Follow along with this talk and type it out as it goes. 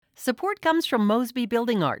Support comes from Mosby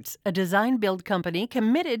Building Arts, a design-build company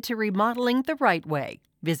committed to remodeling the right way.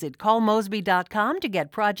 Visit callmosby.com to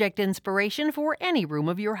get project inspiration for any room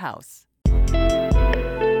of your house.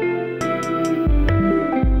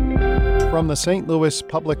 From the St. Louis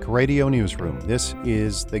Public Radio Newsroom, this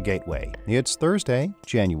is The Gateway. It's Thursday,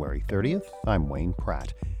 January 30th. I'm Wayne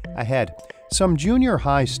Pratt. Ahead, some junior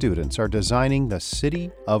high students are designing the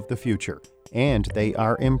city of the future, and they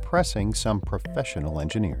are impressing some professional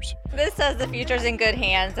engineers. This says the future's in good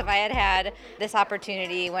hands. If I had had this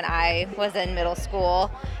opportunity when I was in middle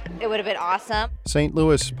school, it would have been awesome. St.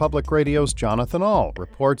 Louis Public Radio's Jonathan Ahl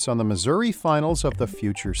reports on the Missouri finals of the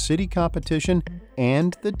Future City competition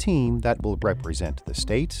and the team that will represent the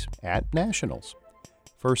state at nationals.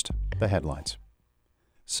 First, the headlines.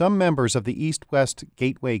 Some members of the East-West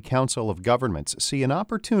Gateway Council of Governments see an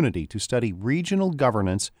opportunity to study regional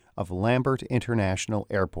governance of Lambert International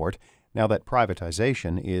Airport now that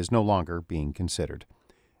privatization is no longer being considered.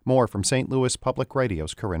 More from St. Louis Public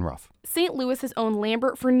Radio's Corinne Ruff. St. Louis has owned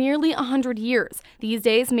Lambert for nearly 100 years. These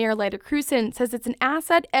days, Mayor Lyda Krewson says it's an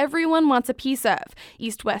asset everyone wants a piece of.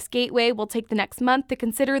 East-West Gateway will take the next month to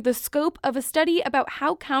consider the scope of a study about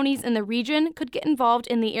how counties in the region could get involved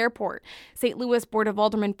in the airport. St. Louis Board of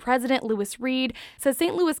Aldermen President Lewis Reed says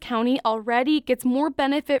St. Louis County already gets more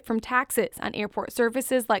benefit from taxes on airport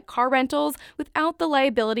services like car rentals without the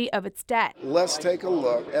liability of its debt. Let's take a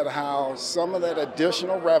look at how some of that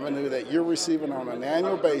additional revenue that you're receiving on an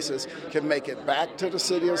annual basis can make it back to the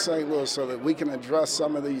city of St. Louis so that we can address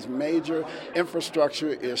some of these major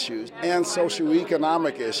infrastructure issues and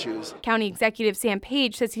socioeconomic issues. County Executive Sam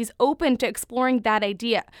Page says he's open to exploring that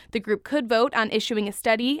idea. The group could vote on issuing a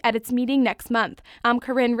study at its meeting next month. I'm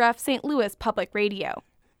Corinne Ruff, St. Louis Public Radio.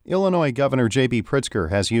 Illinois Governor J.B. Pritzker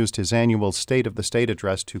has used his annual State of the State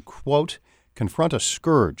address to, quote, confront a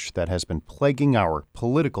scourge that has been plaguing our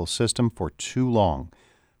political system for too long.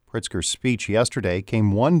 Pritzker's speech yesterday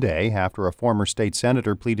came one day after a former state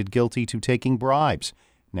senator pleaded guilty to taking bribes.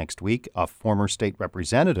 Next week, a former state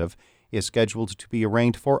representative is scheduled to be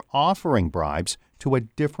arraigned for offering bribes to a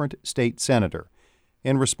different state senator.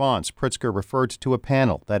 In response, Pritzker referred to a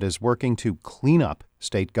panel that is working to clean up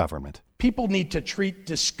state government. People need to treat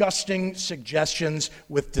disgusting suggestions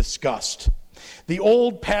with disgust. The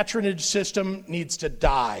old patronage system needs to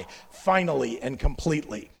die, finally and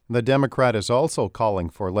completely. The Democrat is also calling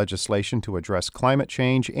for legislation to address climate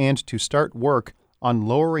change and to start work on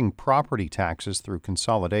lowering property taxes through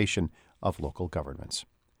consolidation of local governments.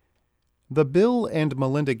 The Bill and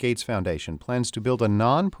Melinda Gates Foundation plans to build a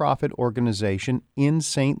nonprofit organization in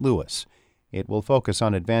St. Louis. It will focus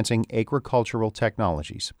on advancing agricultural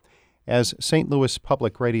technologies. As St. Louis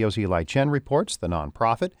Public Radio's Eli Chen reports, the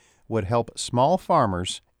nonprofit would help small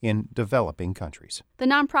farmers in developing countries. The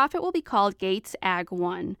nonprofit will be called Gates Ag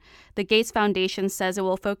One. The Gates Foundation says it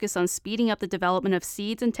will focus on speeding up the development of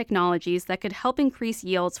seeds and technologies that could help increase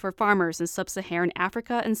yields for farmers in sub-Saharan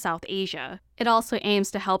Africa and South Asia. It also aims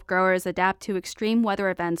to help growers adapt to extreme weather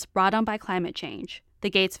events brought on by climate change. The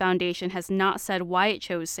Gates Foundation has not said why it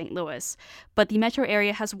chose St. Louis, but the metro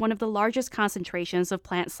area has one of the largest concentrations of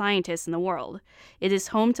plant scientists in the world. It is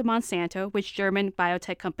home to Monsanto, which German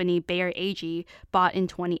biotech company Bayer AG bought in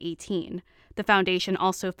 2018. The foundation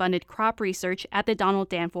also funded crop research at the Donald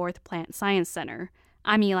Danforth Plant Science Center.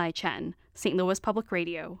 I'm Eli Chen, St. Louis Public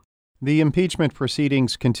Radio. The impeachment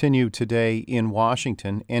proceedings continue today in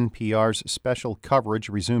Washington. NPR's special coverage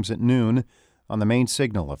resumes at noon. On the main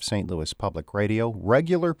signal of St. Louis Public Radio,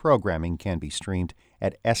 regular programming can be streamed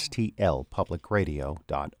at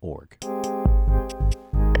stlpublicradio.org.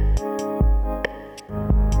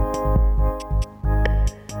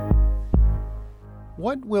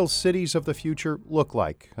 What will cities of the future look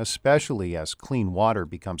like, especially as clean water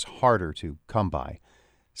becomes harder to come by?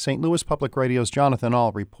 St. Louis Public Radio's Jonathan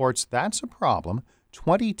Ahl reports that's a problem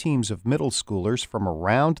 20 teams of middle schoolers from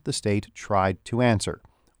around the state tried to answer.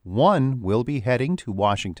 One will be heading to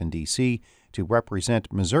Washington, D.C. to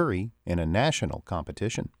represent Missouri in a national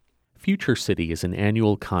competition. Future City is an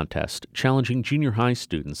annual contest challenging junior high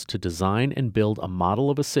students to design and build a model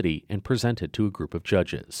of a city and present it to a group of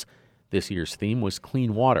judges. This year's theme was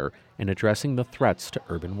clean water and addressing the threats to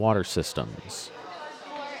urban water systems.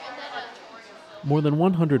 More than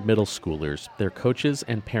 100 middle schoolers, their coaches,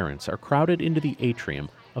 and parents are crowded into the atrium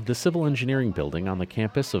of the Civil Engineering Building on the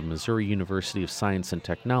campus of Missouri University of Science and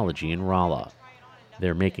Technology in Rolla.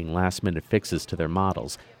 They're making last-minute fixes to their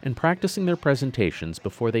models and practicing their presentations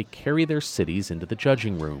before they carry their cities into the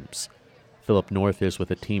judging rooms. Philip North is with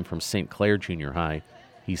a team from St. Clair Junior High.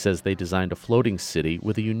 He says they designed a floating city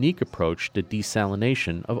with a unique approach to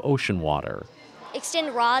desalination of ocean water.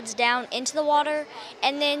 extend rods down into the water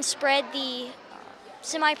and then spread the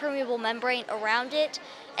semi-permeable membrane around it,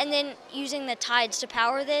 and then using the tides to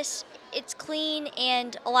power this. It's clean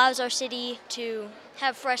and allows our city to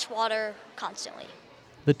have fresh water constantly.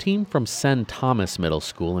 The team from St. Thomas Middle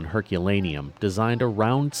School in Herculaneum designed a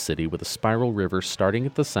round city with a spiral river starting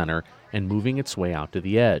at the center and moving its way out to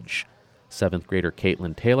the edge. 7th grader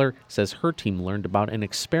Caitlin Taylor says her team learned about an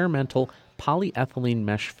experimental polyethylene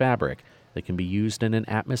mesh fabric that can be used in an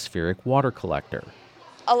atmospheric water collector.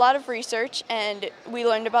 A lot of research, and we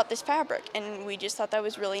learned about this fabric, and we just thought that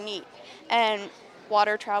was really neat. And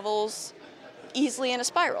water travels easily in a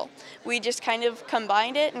spiral. We just kind of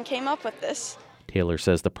combined it and came up with this. Taylor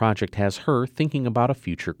says the project has her thinking about a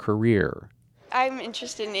future career. I'm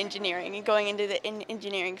interested in engineering and going into the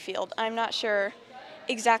engineering field. I'm not sure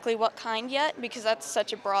exactly what kind yet because that's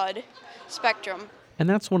such a broad spectrum. And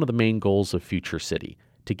that's one of the main goals of Future City,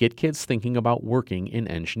 to get kids thinking about working in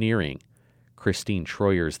engineering. Christine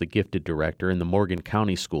Troyer is the gifted director in the Morgan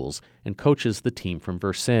County schools and coaches the team from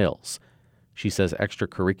Versailles. She says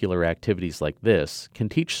extracurricular activities like this can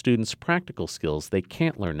teach students practical skills they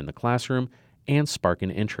can't learn in the classroom and spark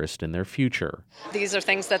an interest in their future. These are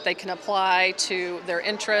things that they can apply to their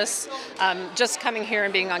interests. Just coming here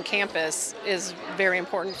and being on campus is very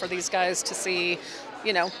important for these guys to see,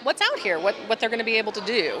 what's out here, what they're going to be able to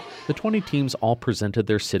do. The 20 teams all presented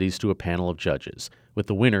their cities to a panel of judges, with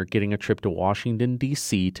the winner getting a trip to Washington,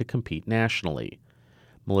 D.C. to compete nationally.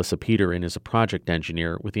 Melissa Peterin is a project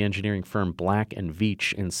engineer with the engineering firm Black &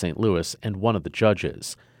 Veatch in St. Louis and one of the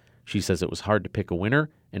judges. She says it was hard to pick a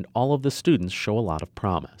winner, and all of the students show a lot of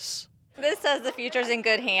promise. This says the future's in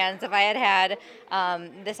good hands. If I had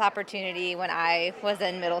this opportunity when I was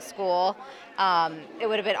in middle school, it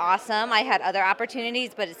would have been awesome. I had other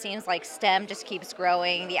opportunities, but it seems like STEM just keeps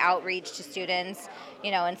growing, the outreach to students,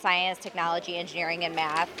 in science, technology, engineering, and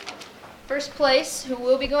math. First place, who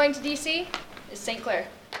will be going to D.C., is St. Clair.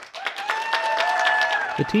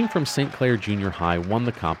 The team from St. Clair Junior High won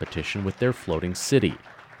the competition with their floating city.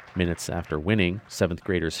 Minutes after winning, 7th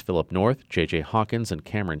graders Philip North, J.J. Hawkins, and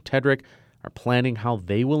Cameron Tedrick are planning how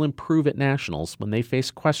they will improve at nationals when they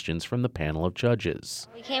face questions from the panel of judges.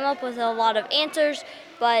 We came up with a lot of answers,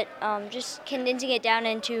 but just condensing it down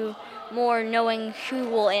into more knowing who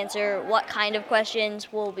will answer what kind of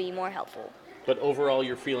questions will be more helpful. But overall,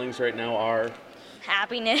 your feelings right now are?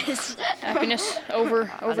 Happiness. Happiness, overjoyed.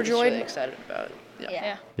 I'm just really excited about it.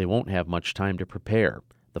 Yeah. They won't have much time to prepare.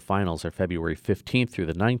 The finals are February 15th through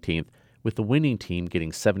the 19th, with the winning team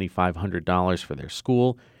getting $7,500 for their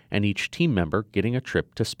school and each team member getting a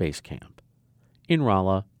trip to space camp. In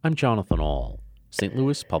Rolla, I'm Jonathan Aul, St.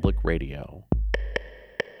 Louis Public Radio.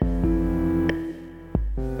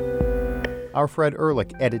 Our Fred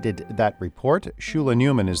Ehrlich edited that report. Shula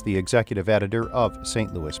Newman is the executive editor of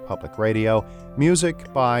St. Louis Public Radio.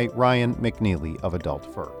 Music by Ryan McNeely of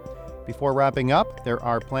Adult Fur. Before wrapping up, there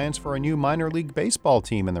are plans for a new minor league baseball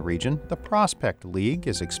team in the region. The Prospect League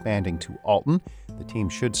is expanding to Alton. The team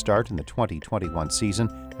should start in the 2021 season.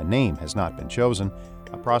 A name has not been chosen.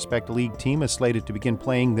 A Prospect League team is slated to begin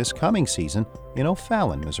playing this coming season in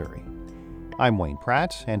O'Fallon, Missouri. I'm Wayne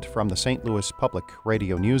Pratt, and from the St. Louis Public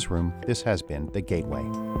Radio Newsroom, this has been The Gateway.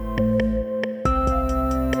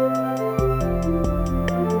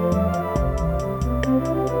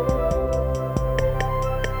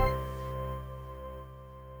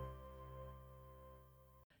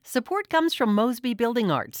 Support comes from Mosby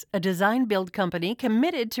Building Arts, a design-build company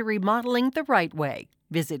committed to remodeling the right way.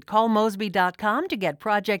 Visit callmosby.com to get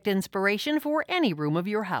project inspiration for any room of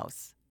your house.